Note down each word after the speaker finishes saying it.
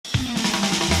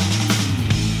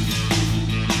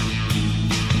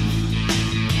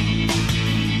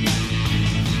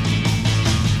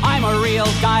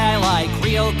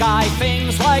practical guy,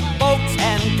 things like boats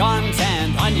and guns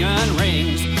and onion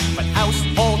rings. But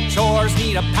household chores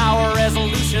need a power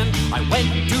resolution. I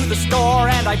went to the store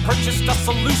and I purchased a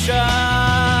solution.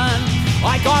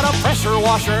 I got a pressure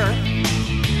washer.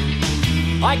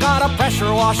 I got a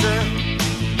pressure washer.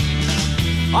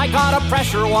 I got a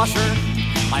pressure washer.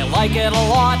 I like it a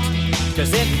lot,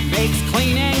 'cause it makes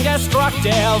cleaning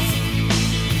destructive.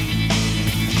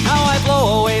 Now I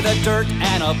blow away the dirt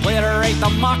and obliterate the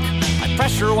muck. I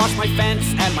pressure wash my fence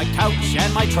and my couch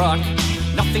and my truck.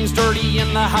 Nothing's dirty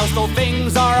in the house, though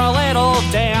things are a little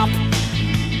damp.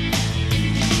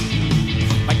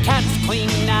 My cat's clean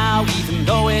now, even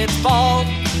though it's bald.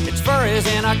 Its fur is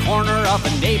in a corner of a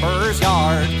neighbor's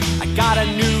yard. I got a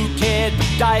new kid, but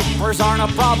diapers aren't a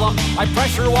problem. I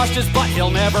pressure washed his butt, he'll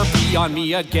never pee on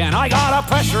me again. I got a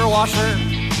pressure washer.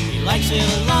 He likes it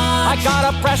a lot. I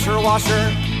got a pressure washer.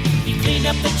 He cleaned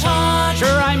up the charge.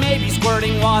 Sure, I may be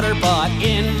squirting water, but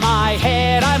in my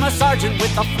head I'm a sergeant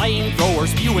with a flamethrower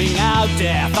spewing out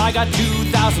death. I got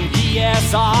 2,000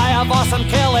 PSI of awesome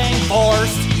killing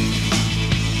force.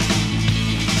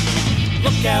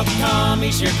 Look out,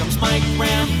 commies, here comes Mike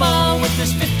Rambo with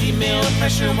his 50 mil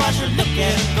pressure washer. Look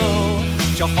at him go.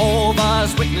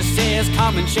 Jehovah's Witnesses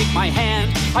come and shake my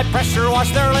hand. I pressure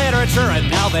wash their literature and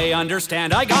now they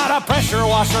understand. I got a pressure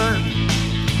washer.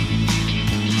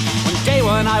 One day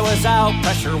when I was out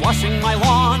pressure washing my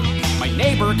lawn, my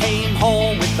neighbor came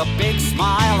home with a big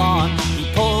smile on. He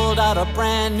pulled out a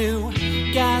brand new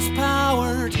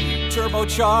gas-powered,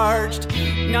 turbocharged,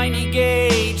 90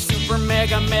 gauge, super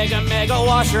mega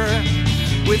washer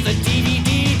with a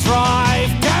DVD drive.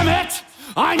 Damn it!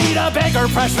 I need a bigger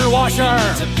pressure washer. He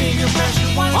needs a bigger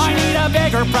pressure washer. I need a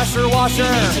bigger pressure washer.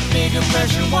 He needs a bigger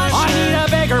pressure washer. I need a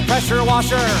bigger pressure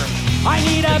washer. I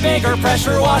need a bigger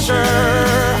pressure washer.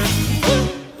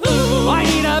 I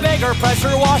need a bigger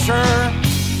pressure washer.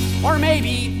 Or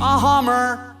maybe a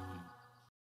Hummer.